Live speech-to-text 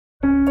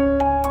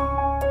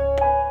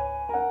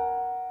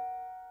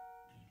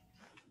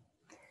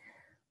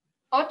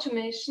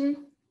automation,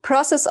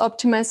 process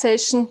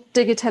optimization,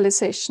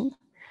 digitalization.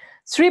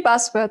 3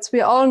 buzzwords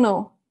we all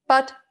know,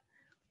 but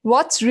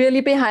what's really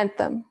behind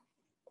them?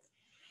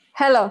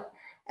 Hello,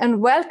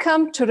 and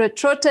welcome to the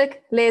Trotec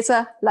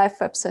Laser Live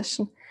Web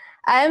Session.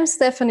 I am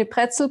Stephanie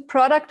Pretzel,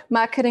 Product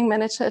Marketing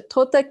Manager at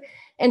Trotec,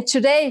 and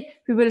today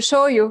we will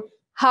show you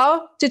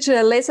how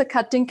digital laser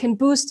cutting can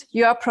boost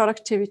your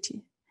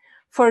productivity.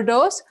 For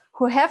those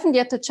who haven't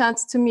yet the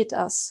chance to meet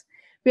us,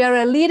 we are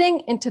a leading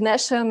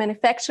international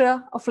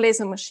manufacturer of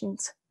laser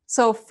machines.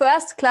 So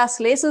first-class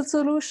laser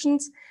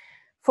solutions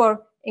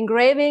for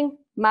engraving,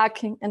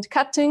 marking, and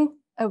cutting,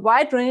 a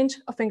wide range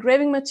of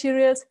engraving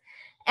materials,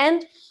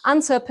 and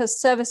unsurpassed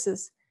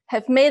services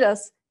have made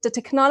us the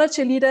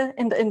technology leader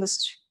in the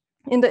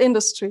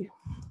industry.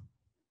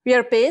 We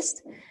are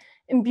based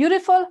in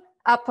beautiful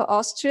Upper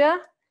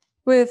Austria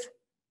with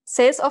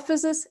sales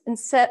offices in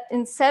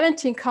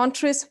 17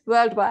 countries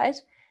worldwide,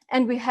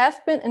 and we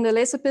have been in the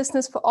laser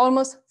business for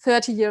almost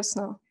 30 years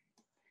now.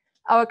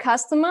 Our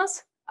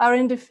customers are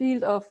in the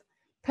field of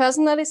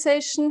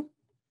personalization,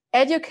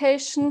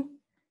 education,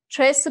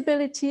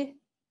 traceability,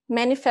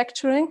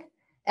 manufacturing,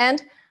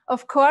 and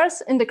of course,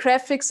 in the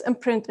graphics and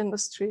print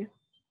industry.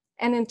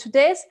 And in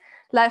today's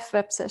live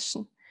web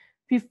session,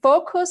 we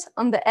focus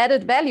on the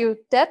added value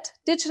that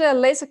digital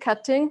laser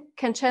cutting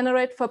can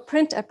generate for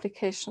print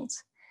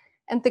applications.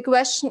 And the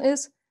question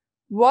is,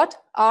 what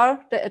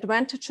are the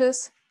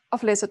advantages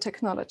of laser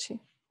technology?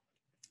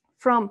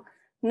 From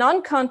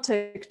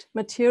non-contact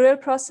material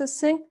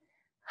processing,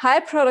 high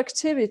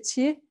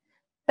productivity,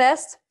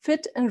 best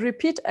fit and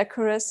repeat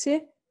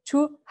accuracy,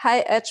 to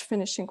high edge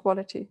finishing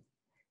quality.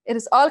 It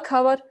is all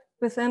covered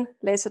within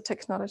laser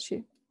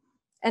technology.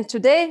 And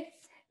today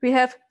we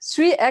have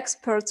 3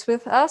 experts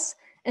with us,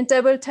 and they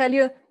will tell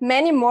you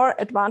many more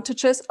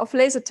advantages of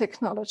laser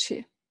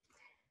technology,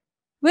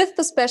 with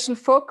the special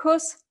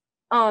focus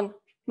on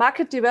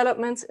market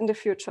developments in the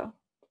future.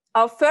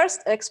 Our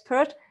first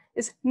expert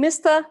is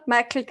Mr.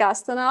 Michael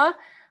Gastenauer,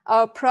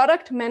 our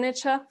product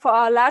manager for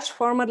our large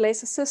format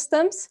laser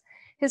systems.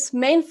 His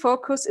main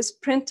focus is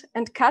print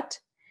and cut,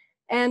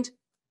 and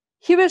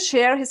he will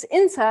share his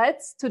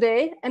insights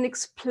today and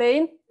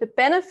explain the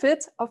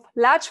benefits of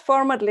large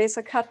format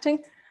laser cutting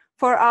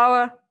for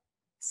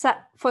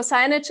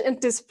signage and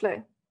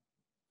display.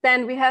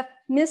 Then we have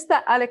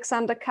Mr.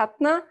 Alexander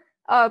Kattner,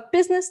 our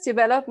business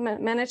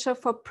development manager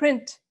for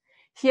print.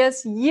 He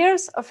has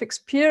years of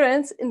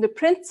experience in the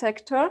print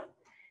sector,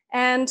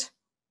 and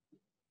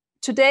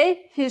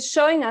today he is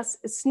showing us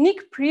a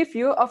sneak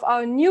preview of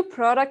our new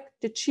product,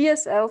 the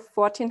GSL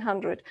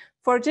 1400,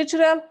 for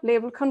digital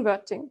label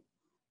converting.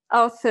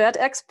 Our third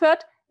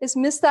expert is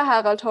Mr.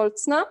 Harald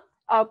Holzner,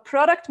 our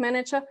product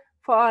manager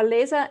for our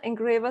laser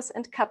engravers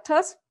and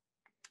cutters.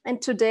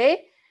 And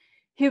today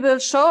he will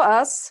show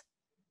us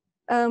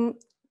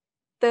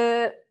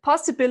the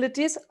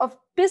possibilities of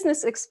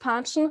business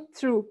expansion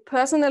through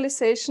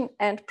personalization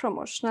and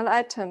promotional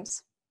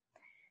items.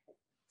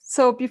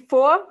 So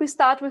before we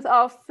start with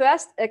our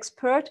first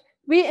expert,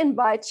 we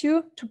invite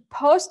you to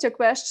post your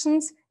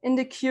questions in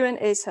the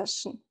Q&A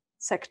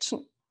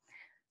section.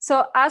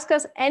 So ask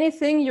us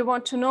anything you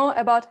want to know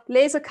about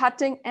laser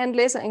cutting and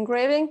laser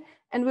engraving,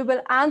 and we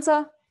will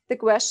answer the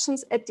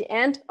questions at the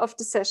end of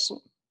the session.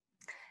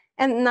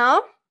 And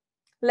now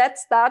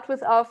let's start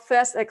with our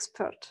first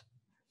expert,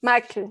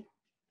 Michael.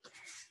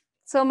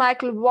 So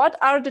Michael, what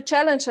are the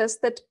challenges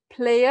that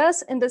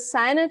players in the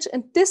signage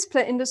and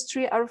display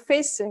industry are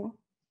facing?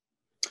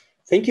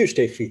 Thank you,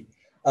 Steffi.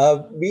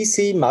 We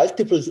see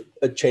multiple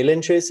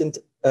challenges and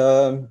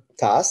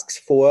tasks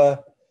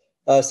for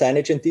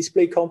signage and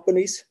display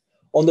companies.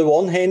 On the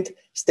one hand,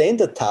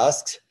 standard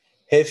tasks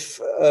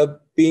have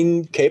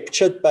been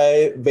captured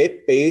by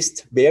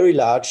web-based, very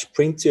large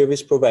print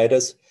service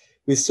providers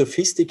with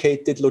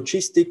sophisticated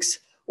logistics,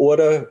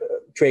 order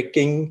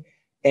tracking,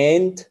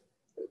 and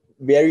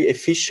very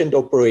efficient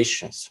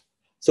operations.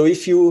 So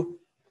if you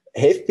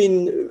have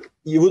been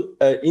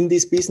in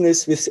this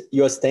business with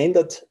your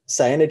standard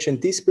signage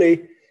and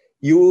display,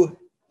 you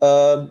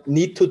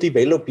need to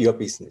develop your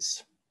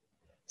business.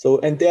 So,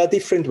 and there are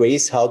different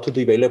ways how to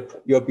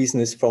develop your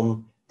business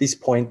from this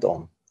point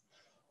on.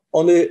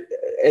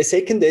 A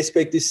second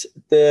aspect is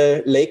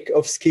the lack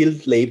of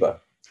skilled labor.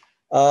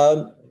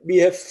 We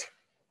have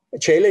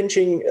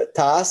challenging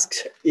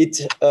tasks.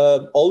 It's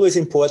always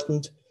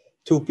important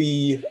to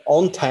be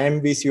on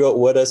time with your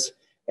orders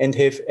and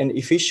have an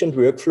efficient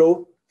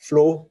workflow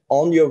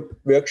on your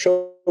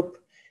workshop.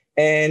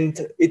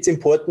 And it's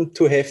important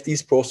to have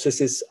these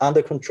processes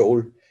under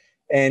control.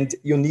 And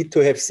you need to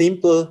have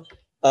simple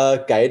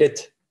guided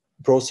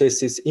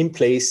processes in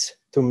place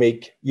to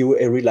make you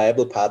a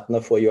reliable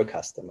partner for your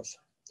customers.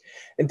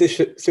 And the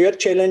third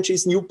challenge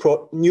is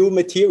new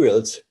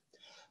materials.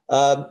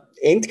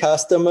 End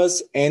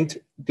customers and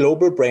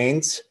global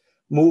brands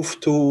move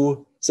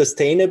to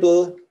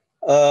sustainable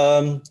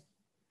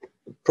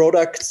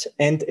products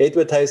and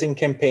advertising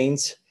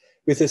campaigns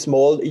with a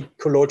small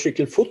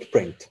ecological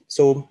footprint.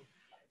 So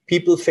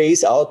people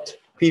phase out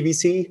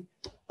PVC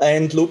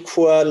and look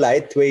for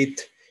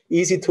lightweight,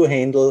 easy to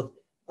handle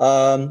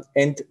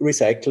and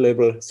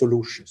recyclable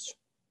solutions.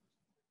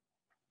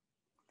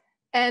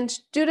 And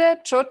do the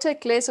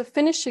Trotec laser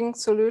finishing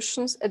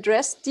solutions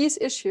address these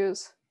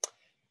issues?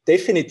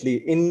 Definitely,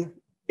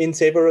 in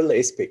several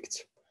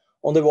aspects.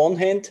 On the one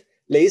hand,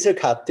 laser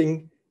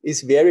cutting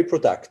is very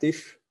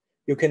productive.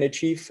 You can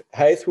achieve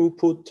high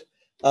throughput,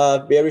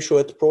 very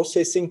short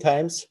processing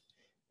times,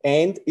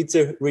 and it's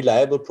a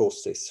reliable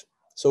process.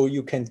 So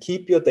you can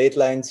keep your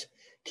deadlines,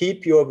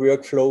 keep your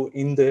workflow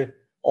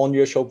on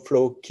your shop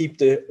floor, keep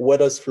the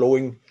orders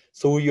flowing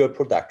through your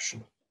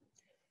production.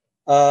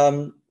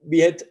 We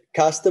had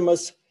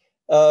customers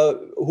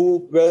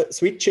who were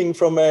switching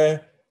from a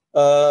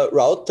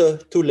router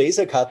to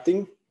laser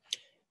cutting,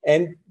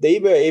 and they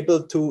were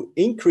able to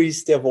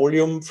increase their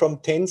volume from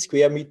 10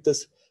 square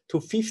meters to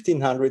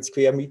 1,500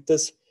 square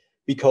meters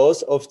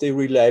because of the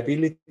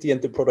reliability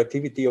and the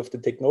productivity of the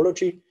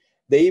technology.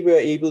 They were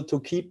able to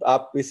keep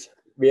up with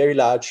very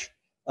large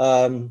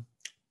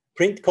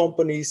print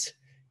companies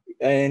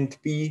and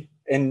be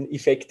an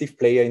effective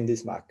player in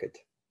this market.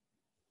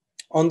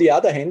 On the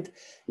other hand,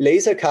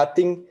 laser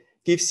cutting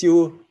gives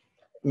you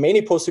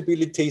many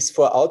possibilities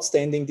for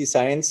outstanding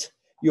designs.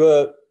 You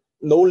are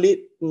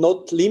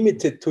not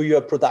limited to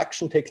your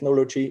production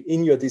technology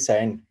in your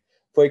design.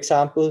 For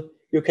example,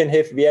 you can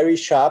have very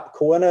sharp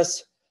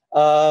corners,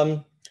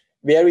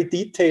 very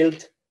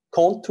detailed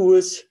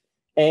contours,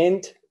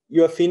 and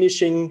your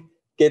finishing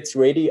gets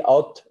ready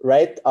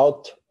right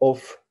out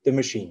of the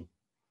machine.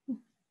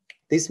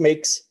 This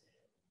makes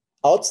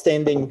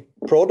outstanding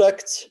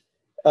products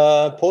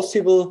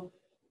possible,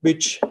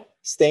 which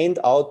stand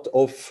out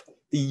of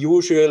the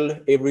usual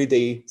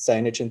everyday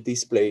signage and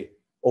display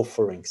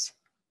offerings.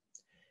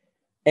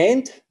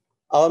 And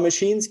our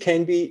machines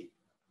can be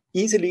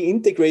easily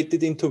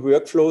integrated into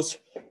workflows,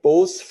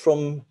 both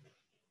from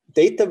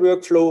data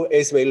workflow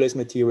as well as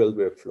material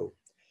workflow.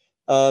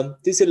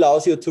 This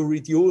allows you to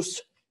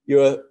reduce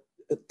your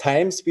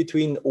times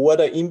between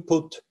order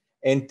input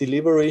and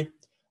delivery,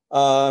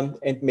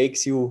 and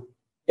makes you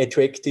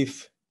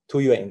attractive to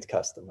your end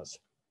customers.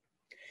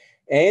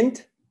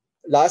 And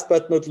last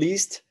but not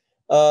least,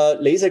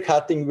 laser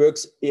cutting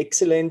works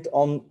excellent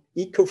on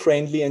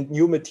eco-friendly and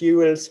new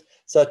materials,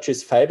 such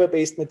as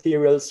fiber-based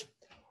materials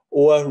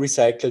or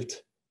recycled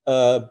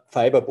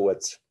fiber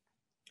boards.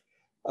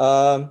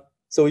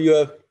 So you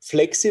are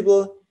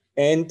flexible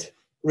and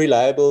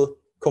reliable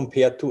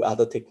compared to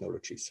other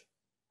technologies.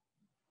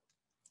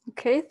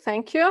 Okay,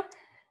 thank you.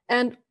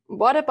 And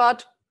what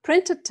about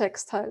printed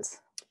textiles?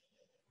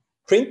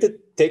 Printed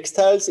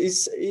textiles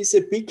is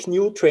a big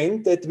new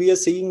trend that we are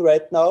seeing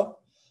right now.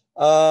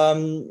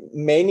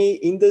 Many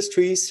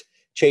industries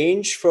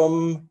change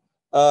from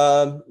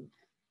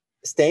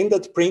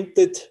standard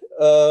printed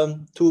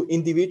to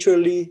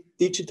individually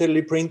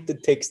digitally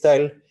printed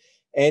textile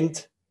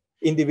and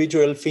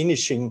individual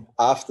finishing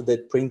after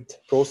that print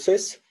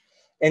process.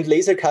 And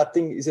laser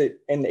cutting is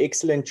an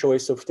excellent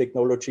choice of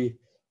technology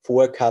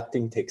for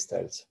cutting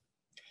textiles.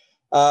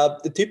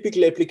 The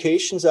typical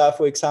applications are,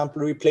 for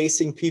example,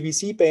 replacing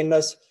PVC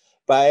banners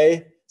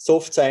by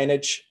soft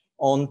signage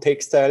on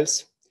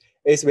textiles,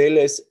 as well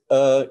as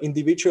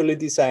individually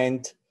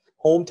designed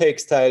home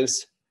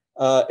textiles,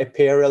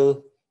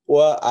 apparel,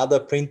 or other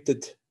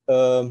printed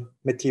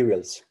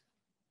materials.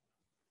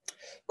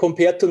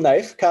 Compared to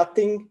knife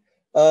cutting,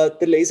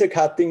 the laser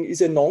cutting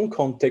is a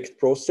non-contact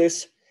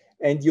process,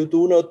 and you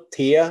do not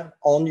tear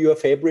on your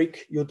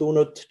fabric, you do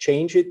not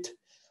change it.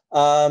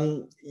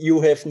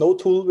 You have no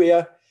tool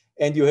wear,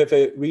 and you have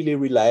a really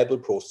reliable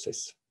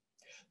process.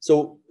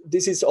 So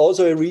this is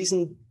also a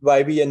reason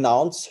why we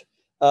announce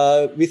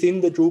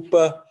within the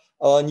drupa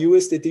our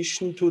newest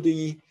addition to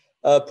the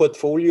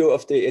portfolio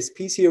of the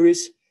SP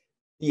series,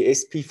 the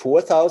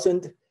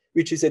SP4000,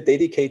 which is a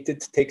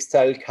dedicated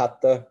textile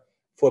cutter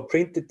for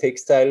printed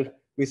textile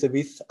with a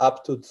width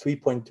up to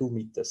 3.2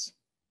 meters.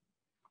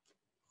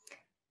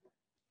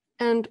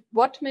 And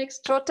what makes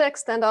Trotec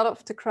stand out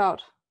of the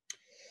crowd?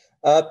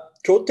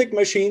 Trotec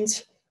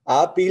machines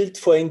are built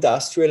for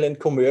industrial and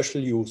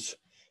commercial use.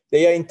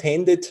 They are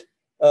intended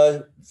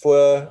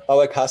for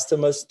our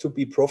customers to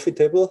be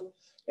profitable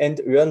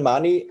and earn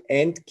money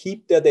and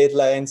keep their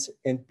deadlines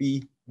and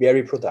be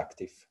very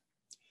productive.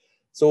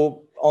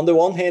 So on the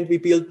one hand, we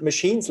build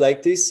machines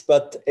like this,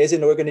 but as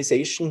an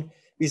organization,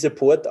 we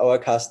support our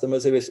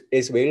customers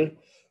as well,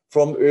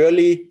 from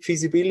early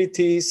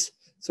feasibilities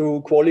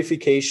through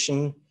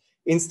qualification,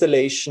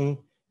 installation,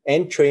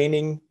 and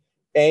training,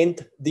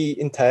 and the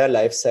entire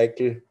life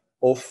cycle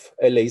of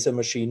a laser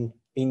machine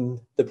in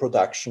the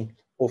production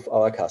of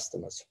our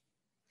customers.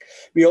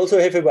 We also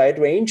have a wide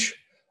range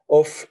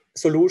of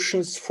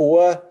solutions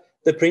for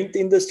the print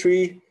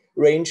industry,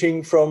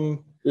 ranging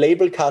from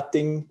label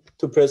cutting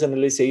to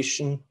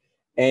personalization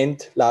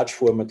and large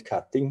format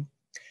cutting.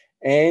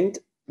 And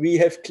we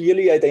have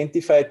clearly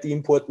identified the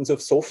importance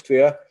of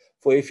software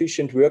for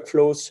efficient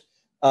workflows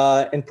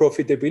and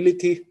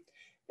profitability.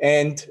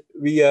 And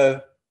we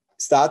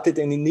started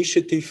an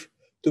initiative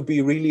to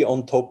be really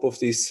on top of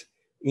this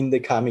in the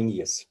coming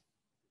years.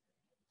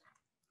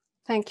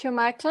 Thank you,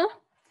 Michael.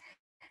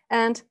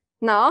 And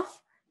Now,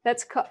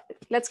 let's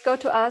go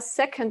to our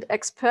second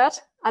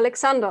expert,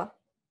 Alexander.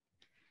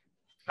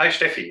 Hi,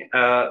 Steffi.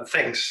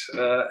 Thanks.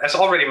 As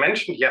already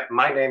mentioned, yeah,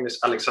 my name is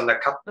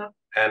Alexander Kappner,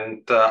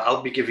 and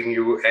I'll be giving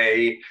you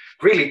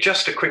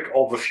just a quick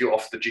overview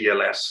of the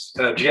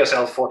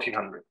GSL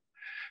 1400.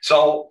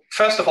 So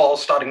first of all,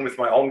 starting with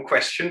my own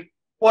question,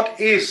 what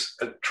is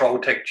a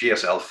Trotec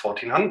GSL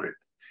 1400?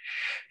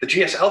 The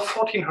GSL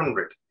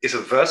 1400 is a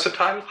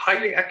versatile,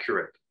 highly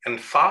accurate and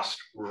fast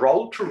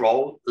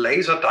roll-to-roll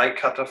laser die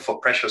cutter for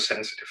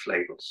pressure-sensitive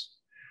labels.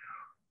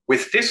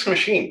 With this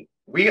machine,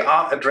 we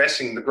are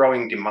addressing the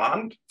growing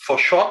demand for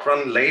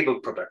short-run label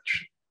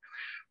production,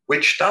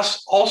 which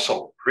does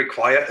also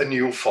require a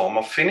new form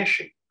of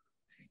finishing.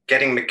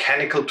 Getting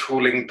mechanical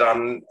tooling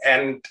done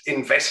and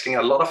investing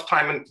a lot of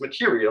time and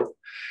material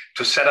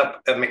to set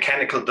up a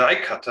mechanical die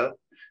cutter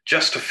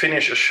just to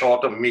finish a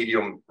short or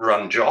medium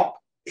run job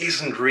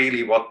isn't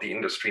really what the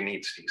industry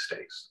needs these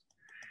days.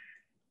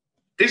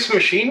 This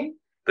machine,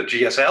 the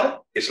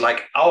GSL, is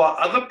like our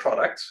other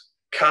products,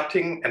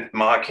 cutting and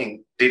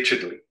marking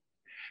digitally,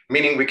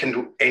 meaning we can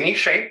do any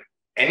shape,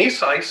 any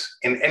size,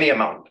 in any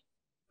amount,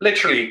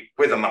 literally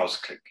with a mouse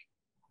click.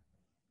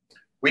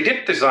 We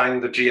did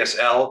design the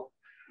GSL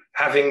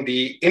having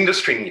the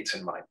industry needs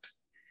in mind.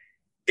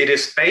 It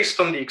is based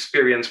on the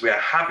experience we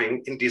are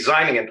having in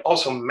designing and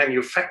also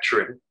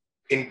manufacturing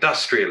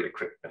industrial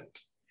equipment,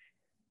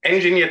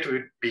 engineered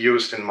to be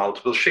used in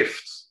multiple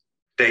shifts,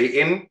 day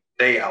in,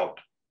 day out,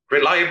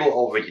 reliable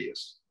over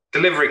years,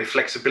 delivering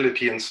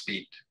flexibility and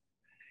speed,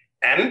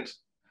 and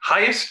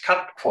highest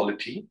cut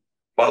quality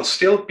while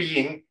still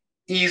being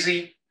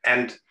easy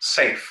and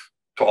safe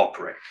to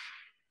operate.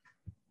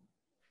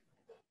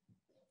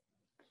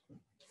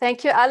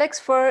 Thank you, Alex,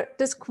 for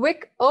this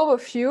quick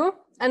overview.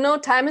 I know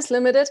time is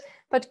limited,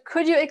 but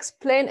could you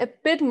explain a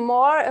bit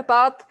more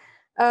about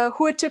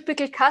who a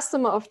typical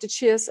customer of the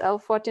GSL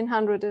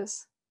 1400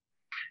 is?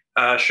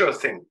 Sure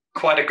thing.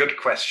 Quite a good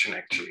question,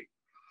 actually.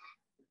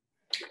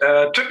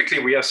 Typically,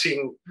 we are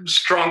seeing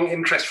strong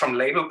interest from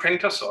label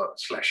printers or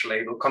 /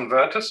 label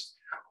converters,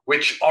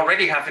 which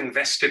already have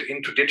invested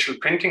into digital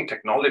printing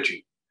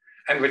technology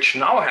and which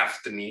now have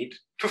the need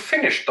to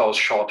finish those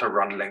shorter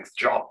run length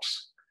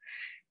jobs.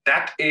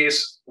 That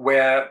is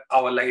where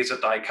our laser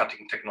die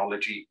cutting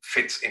technology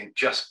fits in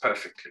just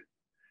perfectly.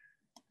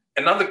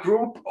 Another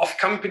group of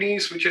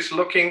companies which is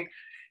looking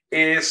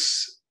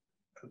is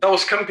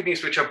those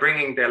companies which are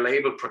bringing their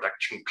label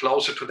production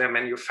closer to their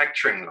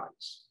manufacturing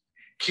lines.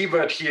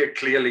 Keyword here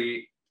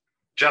clearly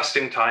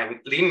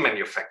just-in-time lean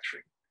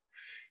manufacturing.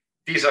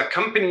 These are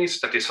companies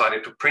that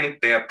decided to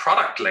print their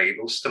product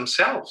labels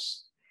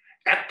themselves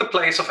at the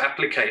place of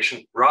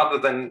application rather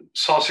than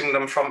sourcing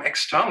them from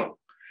external.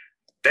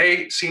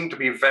 They seem to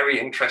be very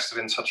interested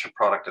in such a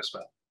product as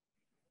well.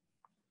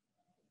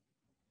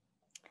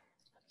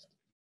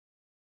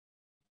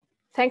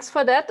 Thanks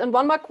for that. And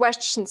one more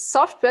question.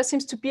 Software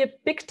seems to be a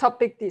big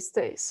topic these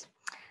days.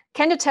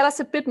 Can you tell us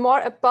a bit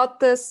more about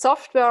the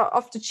software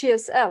of the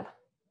GSL?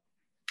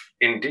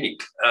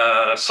 Indeed.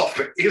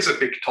 Software is a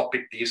big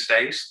topic these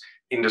days.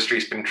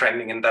 Industry's been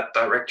trending in that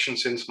direction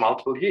since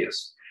multiple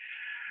years.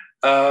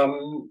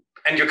 And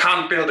you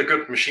can't build a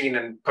good machine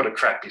and put a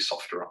crappy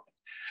software on it.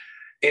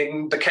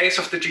 In the case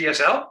of the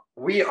GSL,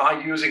 we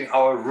are using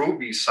our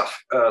Ruby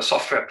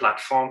software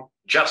platform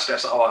just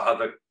as our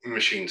other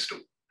machines do.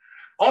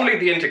 Only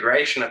the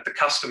integration at the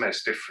customer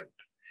is different.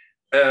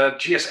 A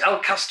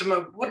GSL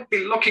customer would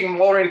be looking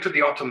more into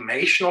the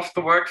automation of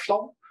the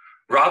workflow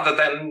rather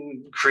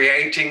than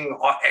creating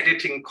or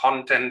editing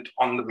content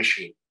on the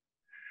machine.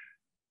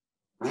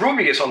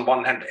 Ruby is on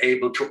one hand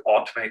able to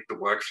automate the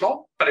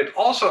workflow, but it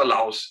also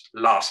allows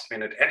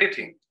last-minute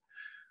editing.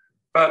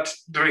 But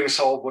doing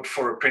so would,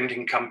 for a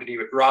printing company,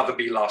 rather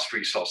be last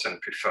resource and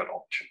preferred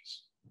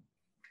options.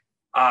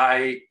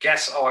 I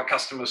guess our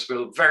customers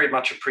will very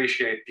much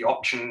appreciate the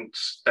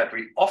options that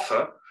we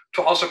offer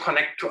to also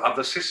connect to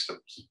other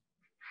systems.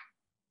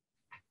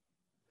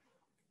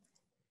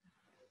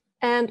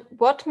 And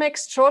what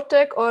makes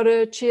Trotec or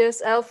the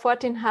GSL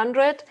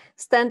 1400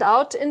 stand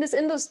out in this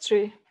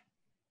industry?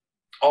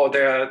 Oh,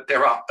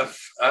 there are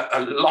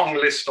a long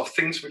list of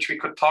things which we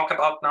could talk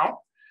about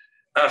now.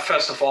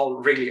 First of all,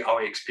 really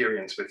our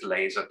experience with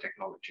laser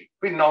technology.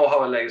 We know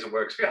how a laser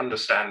works, we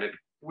understand it,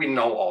 we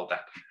know all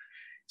that.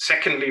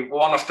 Secondly,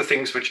 one of the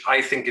things which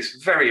I think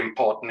is very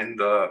important in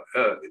the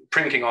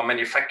printing or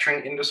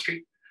manufacturing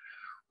industry,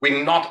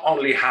 we not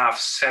only have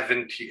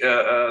 70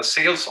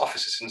 sales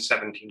offices in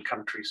 17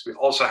 countries, we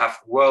also have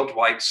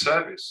worldwide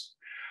service.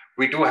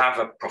 We do have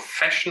a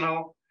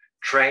professional,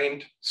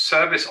 trained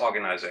service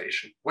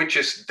organization, which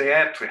is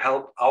there to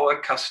help our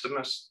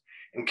customers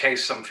in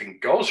case something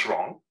goes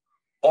wrong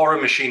or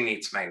a machine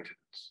needs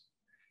maintenance.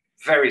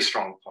 Very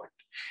strong point.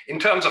 In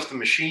terms of the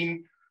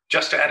machine,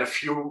 just to add a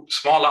few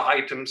smaller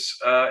items,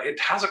 it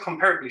has a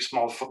comparably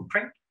small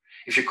footprint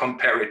if you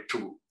compare it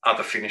to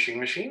other finishing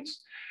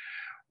machines.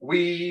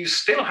 We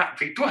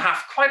do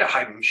have quite a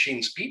high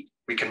machine speed.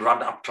 We can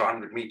run up to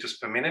 100 meters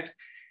per minute,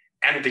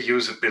 and the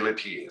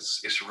usability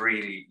is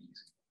really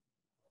easy.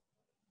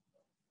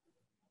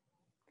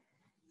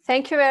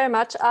 Thank you very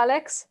much,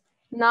 Alex.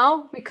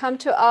 Now we come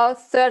to our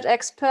third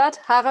expert,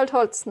 Harald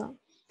Holzner.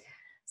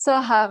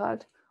 So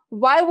Harald,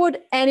 why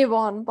would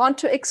anyone want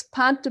to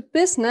expand the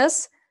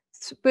business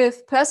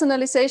with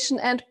personalization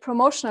and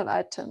promotional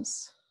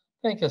items?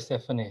 Thank you,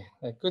 Stephanie.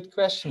 A good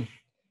question.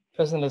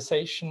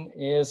 Personalization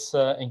is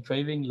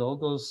engraving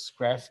logos,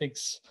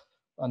 graphics,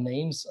 or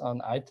names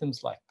on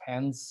items like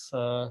pens,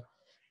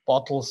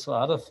 bottles, or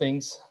other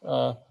things.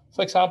 For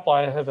example,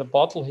 I have a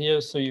bottle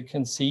here, so you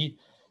can see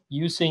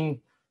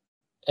using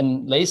a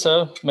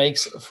laser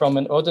makes from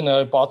an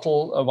ordinary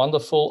bottle a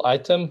wonderful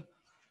item.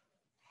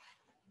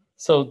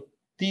 So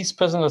these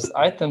personalized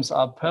items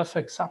are a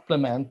perfect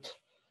supplement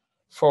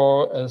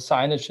for a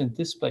signage and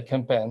display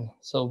campaign.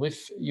 So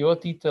with your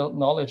detailed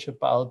knowledge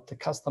about the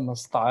customer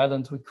style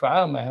and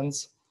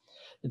requirements,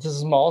 it is a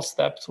small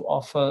step to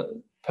offer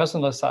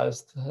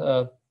personalized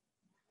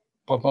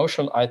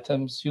promotional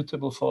items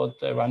suitable for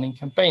the running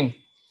campaign.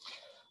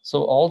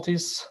 So all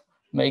this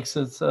makes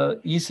it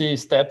an easy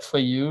step for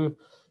you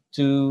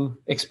to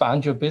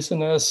expand your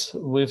business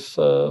with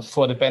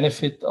for the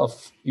benefit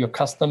of your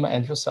customer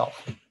and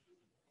yourself.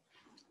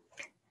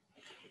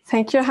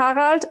 Thank you,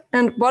 Harald.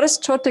 And what is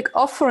Trotec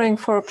offering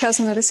for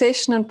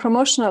personalization and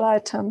promotional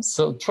items?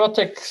 So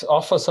Trotec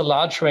offers a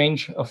large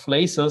range of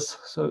lasers.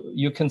 So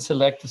you can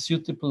select a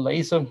suitable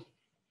laser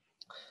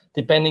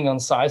depending on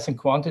size and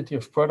quantity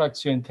of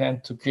products you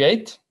intend to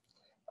create.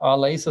 Our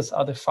lasers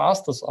are the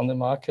fastest on the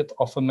market,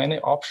 offer many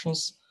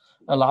options,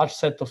 a large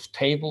set of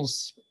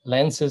tables,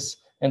 lenses,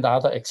 and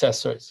other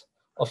accessories.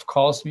 Of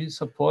course, we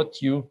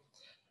support you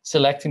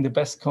selecting the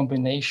best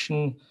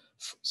combination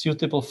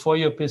suitable for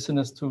your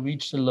business to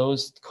reach the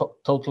lowest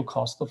total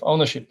cost of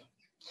ownership.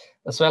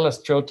 As well as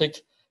Trotec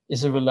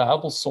is a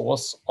reliable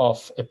source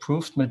of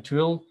approved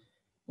material,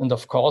 and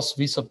of course,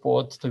 we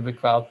support the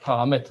required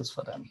parameters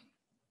for them.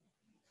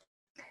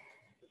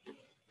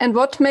 And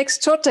what makes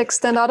Trotec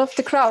stand out of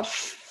the crowd?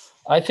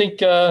 I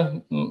think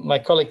my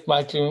colleague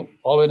Michael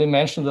already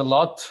mentioned a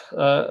lot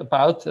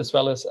about, as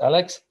well as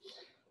Alex.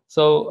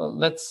 So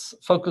let's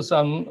focus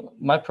on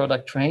my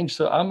product range.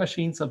 So our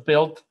machines are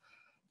built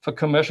for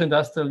commercial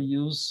industrial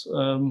use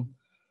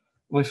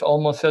with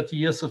almost 30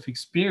 years of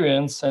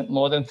experience, and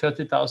more than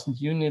 30,000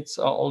 units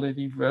are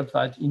already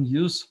worldwide in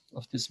use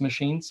of these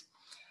machines.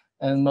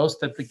 And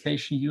most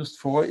application used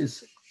for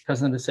is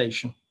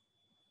personalization.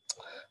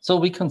 So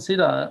we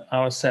consider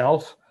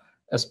ourselves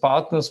as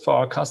partners for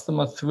our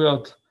customer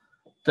throughout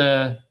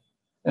the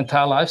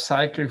entire life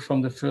cycle,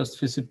 from the first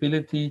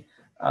feasibility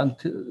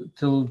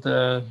until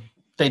the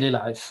daily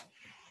life,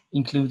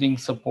 including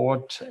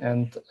support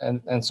and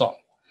so on.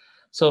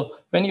 So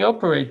when you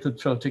operate the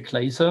Trotec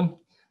laser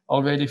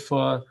already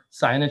for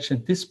signage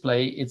and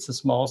display, it's a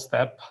small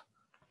step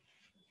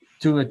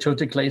to a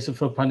Trotec laser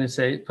for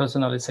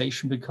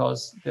personalization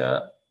because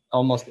they're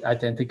almost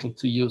identical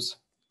to use.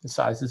 The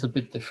size is a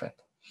bit different.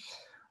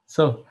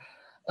 So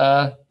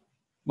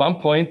one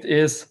point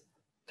is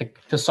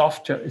the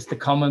software is the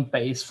common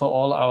base for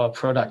all our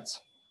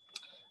products.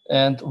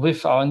 And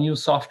with our new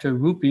software,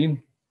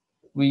 Ruby,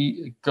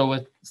 we go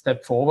a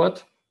step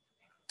forward.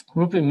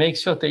 Ruby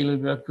makes your daily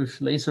work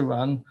with laser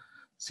run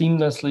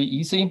seamlessly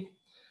easy,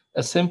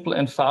 a simple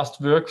and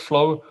fast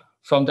workflow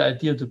from the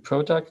idea to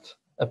product,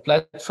 a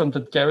platform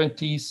that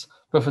guarantees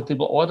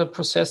profitable order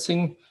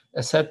processing,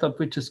 a setup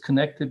which is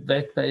connected,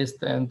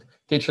 web-based, and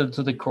digital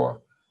to the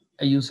core,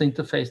 a user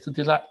interface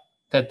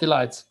that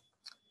delights.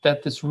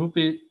 That is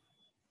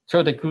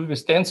Trotec Ruby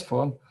stands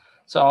for.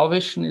 So our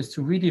vision is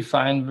to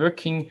redefine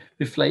working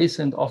with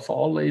laser and offer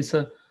all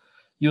laser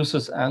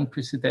users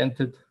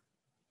unprecedented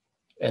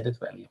added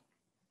value.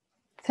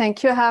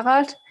 Thank you,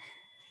 Harald.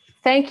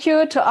 Thank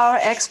you to our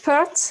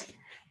experts.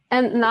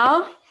 And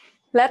now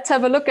let's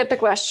have a look at the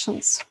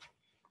questions.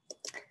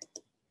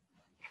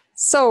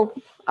 So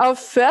our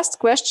first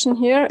question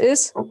here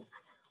is,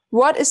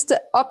 what is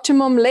the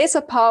optimum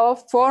laser power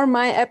for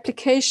my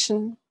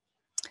application?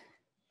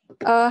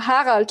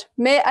 Harald,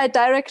 may I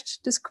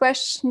direct this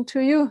question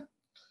to you?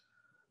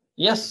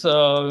 Yes,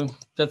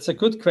 that's a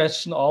good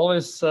question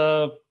always,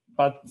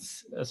 but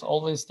as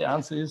always, the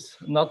answer is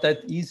not that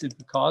easy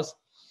because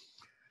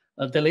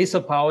the laser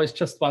power is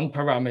just one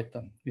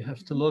parameter. You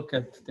have to look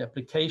at the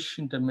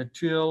application, the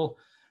material,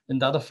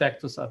 and other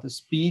factors are the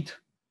speed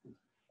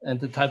and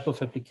the type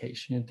of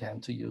application you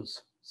intend to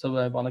use. So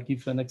I want to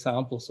give you an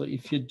example. So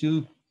if you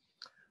do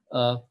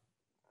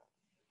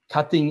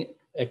cutting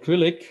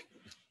acrylic,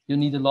 you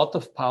need a lot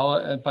of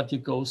power, but you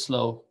go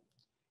slow.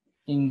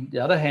 On the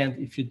other hand,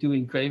 if you do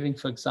engraving,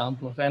 for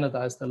example, of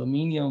anodized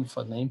aluminum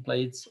for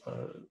nameplates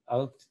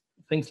or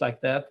things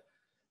like that,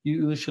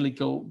 you usually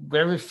go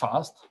very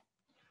fast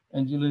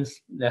and you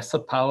lose lesser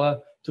power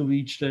to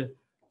reach the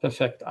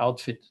perfect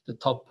outfit, the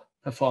top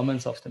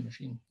performance of the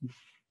machine,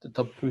 the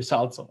top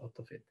results out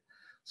of it.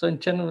 So in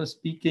general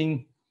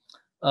speaking,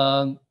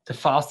 the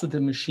faster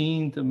the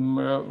machine, the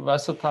more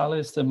versatile it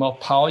is, the more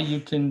power you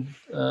can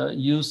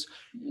use,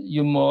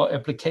 the more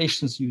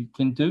applications you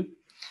can do.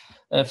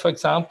 For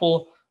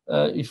example,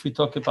 If we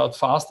talk about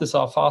fastest,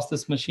 our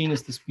fastest machine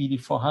is the Speedy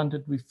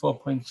 400 with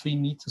 4.3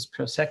 meters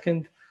per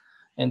second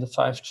and the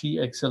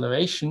 5G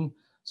acceleration.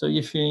 So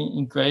if you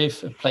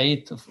engrave a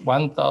plate of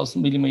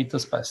 1000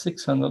 millimeters by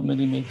 600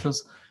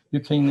 millimeters, you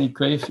can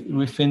engrave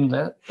within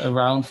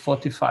around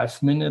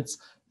 45 minutes,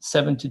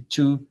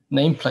 72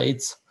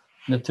 nameplates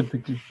in a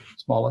typically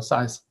smaller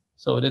size.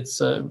 So that's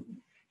a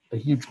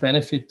huge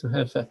benefit to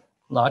have a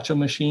larger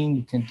machine.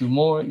 You can do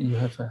more. You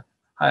have a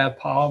higher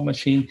power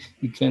machine.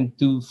 You can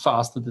do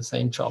faster the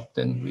same job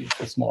than with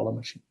a smaller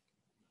machine.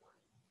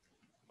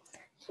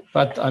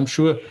 But I'm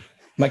sure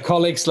my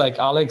colleagues like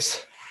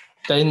Alex,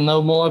 they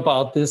know more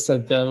about this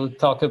and they'll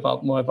talk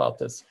about more about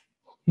this.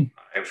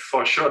 I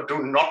for sure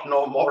do not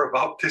know more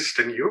about this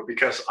than you,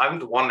 because I'm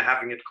the one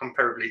having it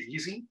comparably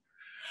easy.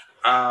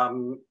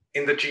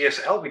 In the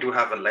GSL, we do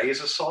have a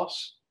laser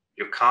source.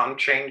 You can't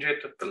change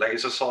it. The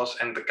laser source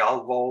and the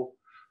Galvo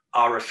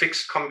are a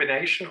fixed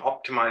combination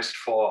optimized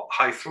for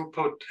high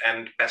throughput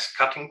and best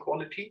cutting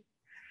quality.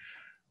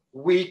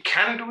 We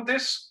can do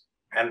this,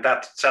 and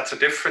that's a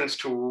difference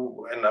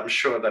to, and I'm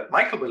sure that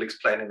Michael will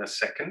explain in a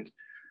second,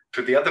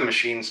 to the other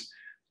machines.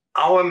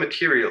 Our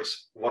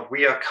materials, what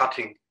we are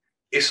cutting,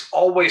 is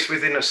always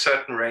within a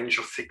certain range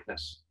of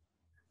thickness.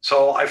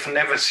 So I've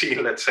never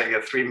seen, let's say, a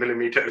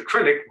 3mm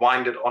acrylic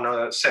winded on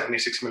a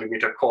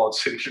 76mm cord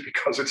simply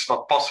because it's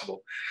not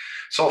possible.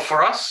 So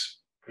for us,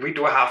 we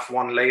do have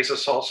one laser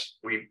source.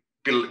 We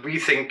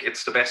think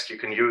it's the best you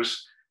can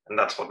use, and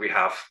that's what we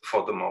have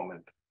for the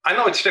moment. I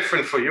know it's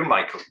different for you,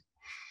 Michael.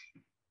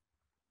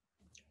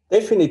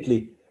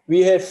 Definitely.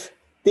 We have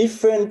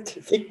different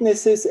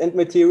thicknesses and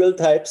material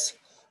types.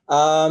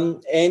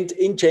 And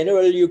in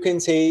general, you can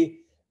say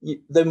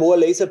the more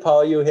laser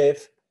power you have,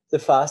 the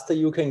faster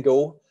you can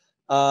go.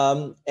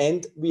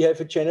 And we have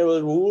a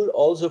general rule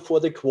also for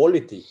the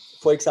quality.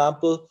 For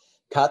example,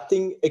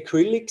 cutting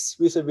acrylics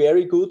with a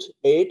very good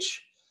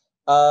edge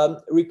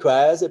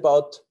requires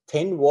about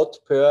 10 watt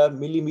per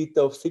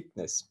millimeter of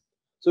thickness.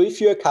 So if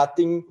you are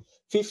cutting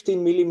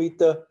 15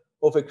 millimeter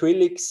of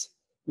acrylics,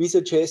 we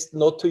suggest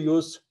not to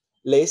use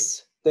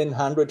less than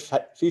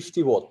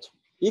 150 watt.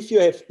 If you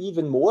have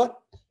even more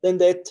than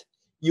that,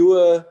 you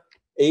are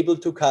able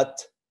to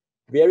cut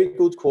very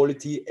good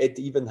quality at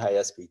even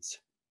higher speeds.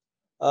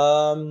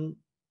 There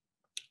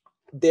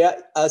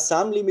are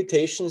some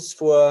limitations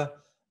for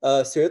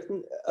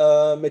certain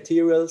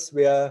materials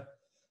where,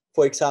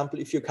 for example,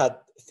 if you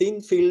cut thin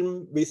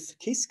film with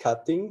kiss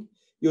cutting,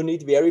 you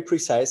need very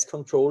precise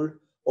control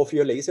of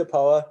your laser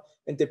power,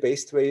 and the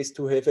best way is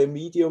to have a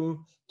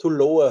medium to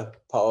lower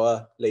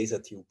power laser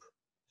tube.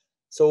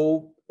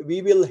 So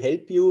we will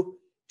help you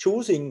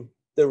choosing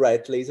the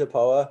right laser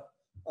power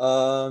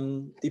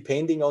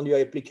depending on your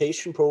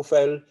application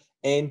profile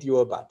and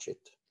your budget.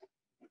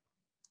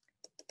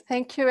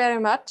 Thank you very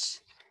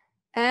much.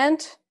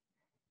 And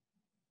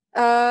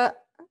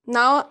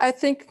now I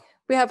think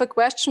we have a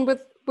question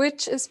with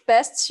which is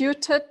best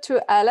suited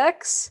to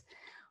Alex.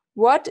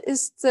 What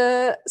is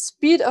the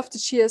speed of the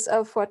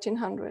GSL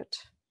 1400?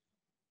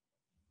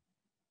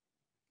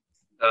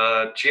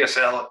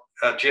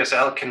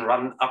 GSL can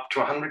run up to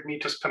 100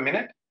 meters per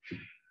minute.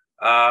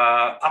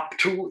 Up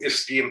to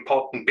is the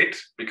important bit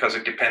because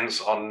it depends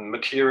on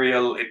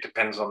material, it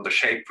depends on the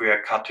shape we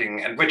are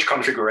cutting and which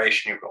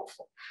configuration you go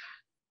for.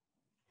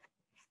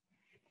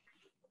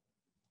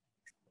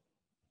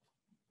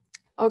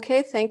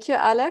 Okay, thank you,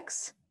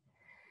 Alex.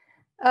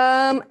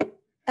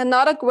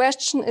 Another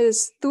question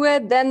is, do I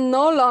then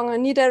no longer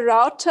need a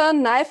router,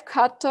 knife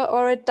cutter,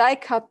 or a die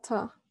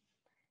cutter?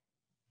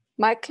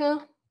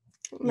 Michael?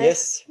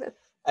 Yes,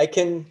 I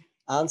can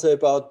answer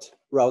about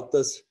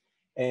routers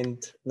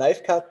and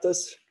knife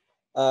cutters.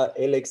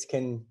 Alex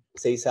can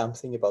say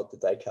something about the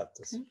die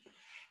cutters.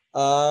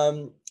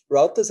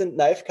 Routers and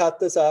knife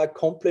cutters are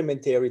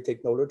complementary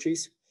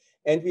technologies,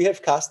 and we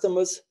have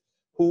customers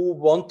who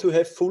want to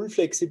have full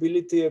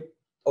flexibility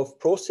of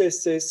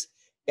processes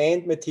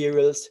and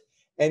materials,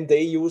 and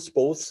they use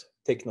both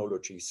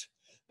technologies.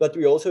 But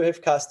we also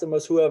have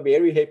customers who are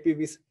very happy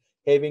with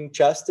having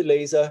just a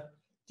laser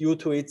due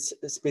to its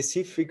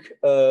specific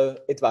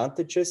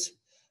advantages.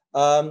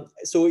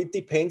 So it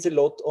depends a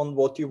lot on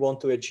what you want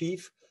to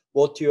achieve,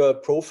 what your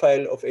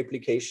profile of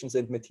applications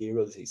and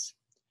materials is.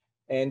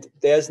 And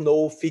there's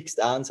no fixed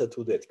answer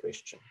to that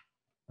question.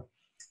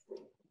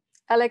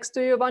 Alex,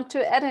 do you want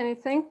to add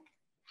anything?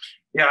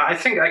 Yeah, I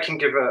think I can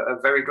give a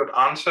very good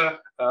answer,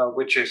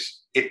 which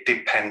is it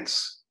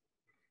depends.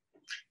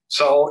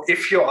 So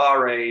if you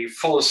are a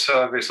full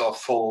service or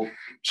full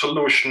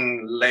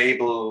solution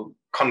label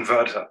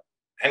converter,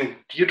 and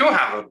you do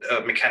have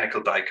a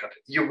mechanical die cutter,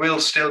 you will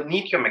still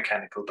need your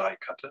mechanical die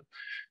cutter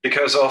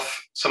because of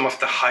some of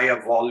the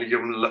higher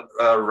volume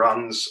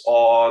runs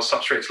or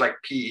substrates like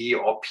PE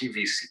or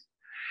PVC.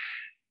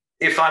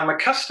 If I'm a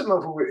customer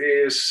who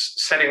is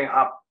setting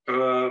up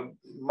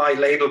my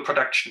label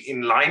production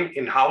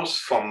in-house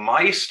for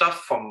my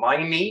stuff, for my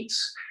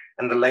needs,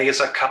 and the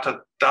laser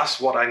cutter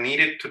does what I need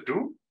it to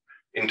do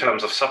in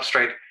terms of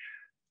substrate,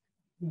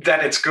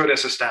 then it's good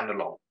as a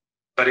standalone.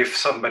 But if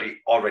somebody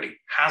already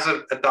has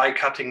a die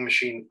cutting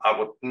machine, I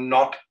would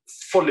not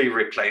fully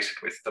replace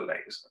it with the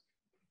laser.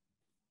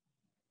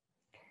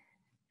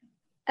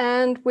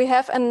 And we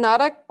have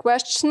another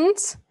question,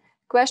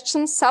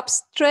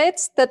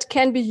 substrates that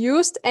can be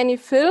used, any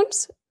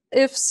films?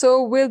 If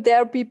so, will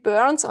there be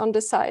burns on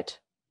the side?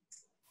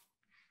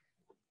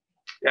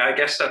 Yeah, I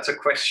guess that's a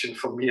question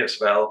for me as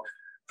well.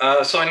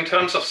 So in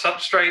terms of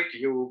substrate,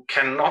 you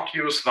cannot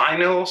use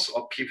vinyls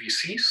or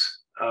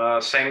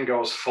PVCs. Same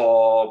goes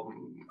for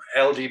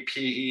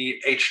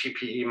LDPE,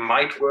 HDPE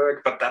might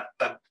work, but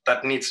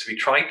that needs to be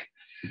tried.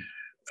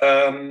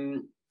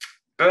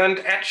 Burned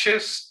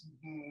edges,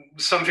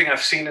 something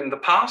I've seen in the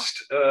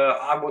past.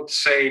 I would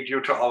say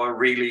due to our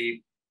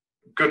really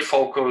good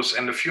focus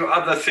and a few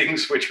other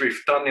things which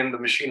we've done in the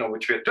machine or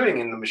which we're doing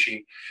in the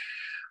machine,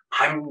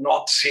 I'm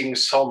not seeing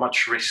so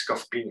much risk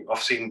of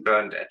seeing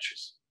burned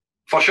edges.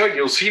 For sure,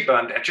 you'll see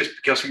burned edges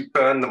because we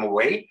burn them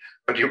away,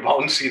 but you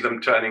won't see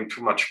them turning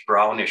too much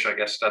brownish. I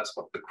guess that's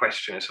what the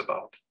question is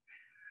about.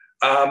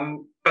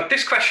 But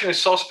this question is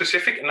so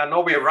specific, and I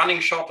know we are running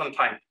short on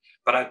time,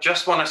 but I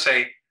just want to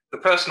say, the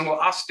person who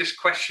asked this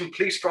question,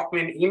 please drop me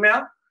an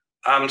email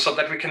so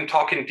that we can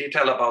talk in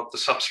detail about the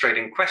substrate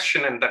in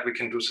question and that we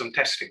can do some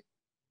testing.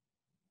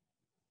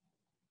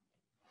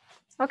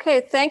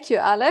 Okay, thank you,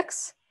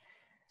 Alex.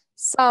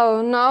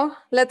 So now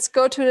let's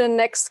go to the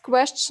next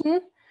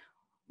question.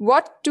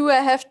 What do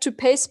I have to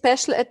pay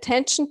special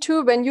attention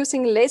to when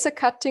using laser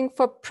cutting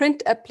for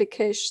print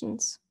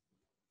applications?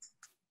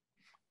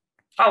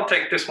 I'll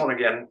take this one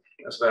again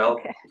as well.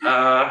 Okay.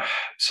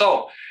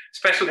 So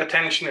special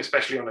attention,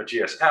 especially on a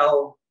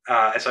GSL,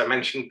 as I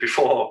mentioned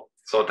before,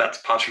 so that's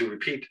partially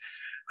repeat.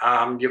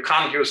 You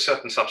can't use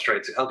certain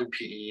substrates,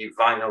 LDPE,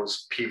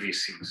 vinyls,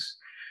 PVCs.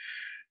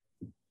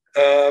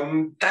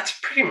 That's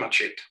pretty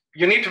much it.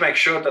 You need to make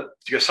sure that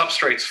your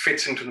substrates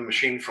fits into the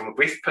machine from a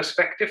width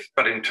perspective,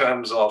 but in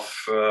terms of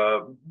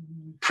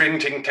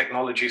printing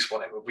technologies,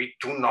 whatever, we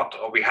do not,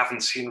 or we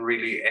haven't seen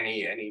really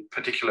any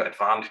particular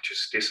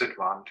advantages,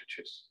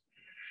 disadvantages.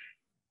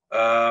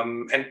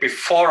 And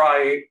before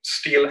I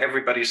steal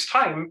everybody's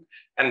time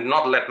and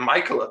not let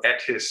Michael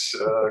add his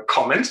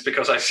comments,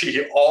 because I see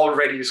he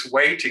already is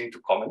waiting to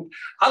comment,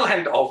 I'll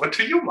hand over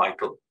to you,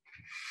 Michael.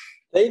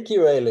 Thank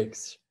you,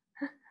 Alex.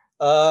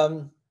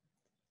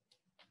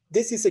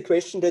 This is a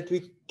question that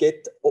we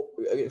get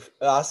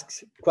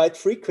asked quite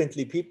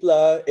frequently. People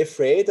are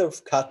afraid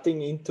of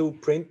cutting into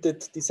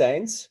printed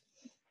designs,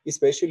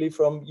 especially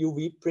from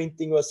UV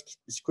printing or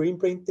screen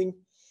printing.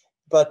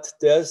 But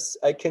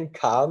I can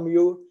calm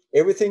you,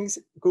 everything's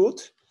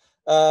good.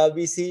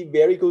 We see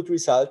very good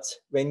results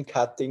when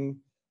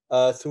cutting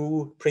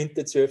through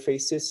printed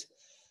surfaces.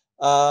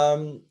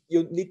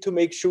 You need to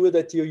make sure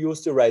that you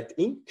use the right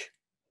ink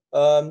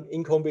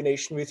in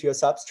combination with your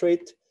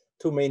substrate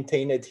to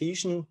maintain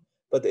adhesion,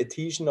 but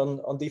adhesion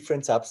on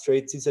different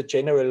substrates is a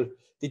general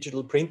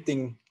digital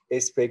printing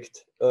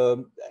aspect,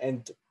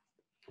 and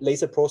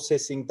laser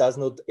processing does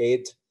not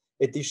add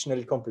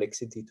additional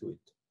complexity to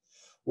it.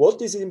 What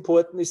is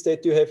important is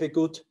that you have a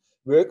good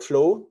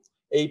workflow,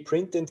 a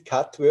print and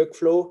cut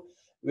workflow,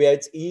 where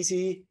it's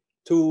easy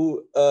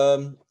to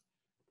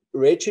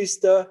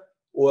register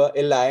or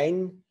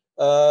align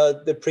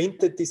the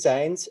printed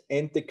designs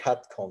and the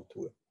cut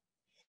contour.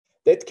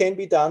 That can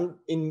be done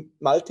in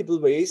multiple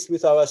ways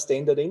with our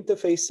standard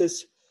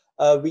interfaces.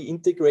 We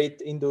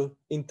integrate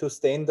into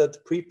standard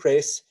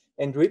pre-press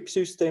and rip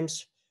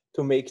systems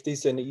to make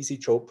this an easy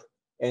job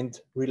and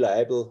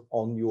reliable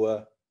on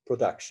your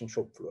production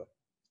shop floor.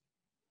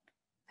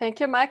 Thank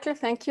you, Michael.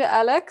 Thank you,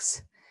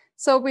 Alex.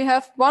 So we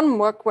have one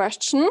more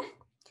question.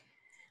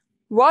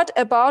 What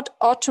about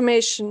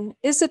automation?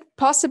 Is it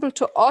possible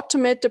to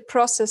automate the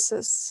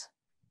processes?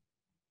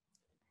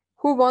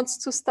 Who wants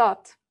to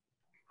start?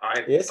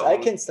 I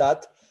can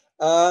start.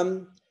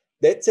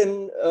 That's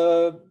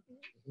a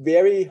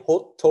very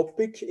hot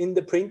topic in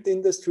the print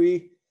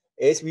industry,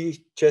 as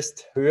we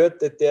just heard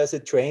that there's a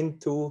trend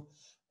to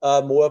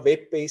more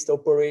web-based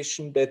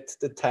operation, that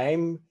the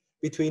time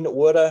between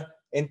order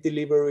and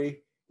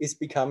delivery is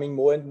becoming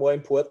more and more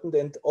important,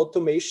 and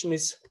automation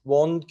is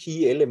one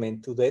key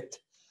element to that.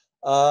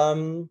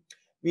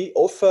 We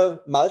offer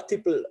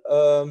multiple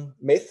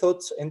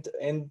methods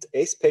and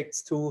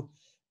aspects to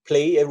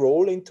play a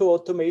role into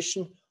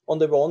automation. On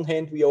the one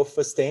hand, we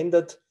offer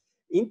standard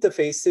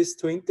interfaces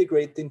to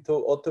integrate into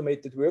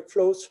automated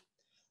workflows.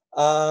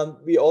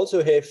 We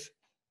also have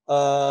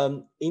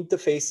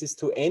interfaces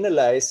to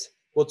analyze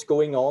what's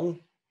going on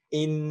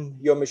in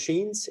your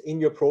machines,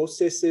 in your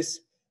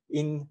processes,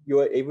 in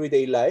your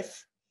everyday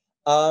life.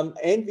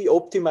 And we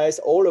optimize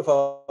all of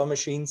our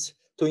machines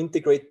to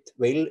integrate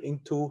well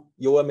into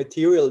your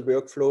material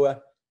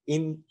workflow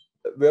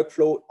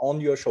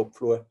on your shop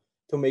floor,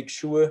 to make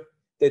sure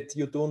that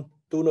you do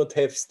not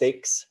have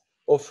stacks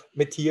of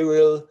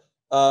material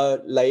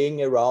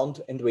lying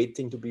around and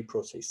waiting to be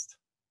processed.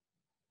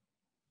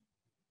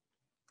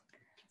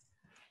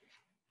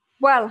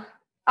 Well,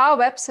 our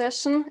web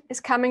session is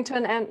coming to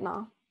an end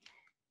now.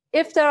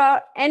 If there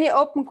are any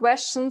open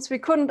questions we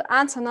couldn't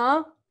answer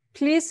now,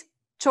 please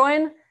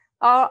join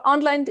our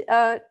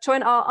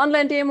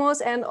online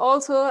demos, and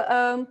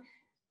also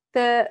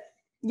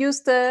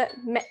use the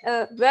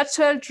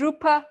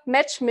virtual.drupa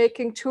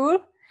matchmaking tool,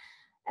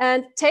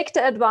 and take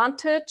the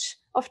advantage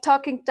of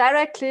talking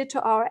directly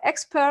to our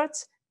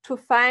experts to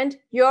find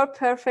your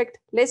perfect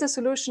laser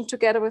solution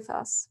together with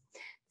us.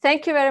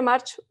 Thank you very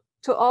much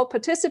to all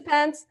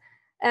participants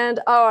and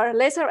our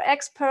laser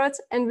experts,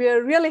 and we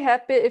are really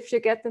happy if you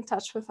get in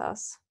touch with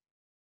us.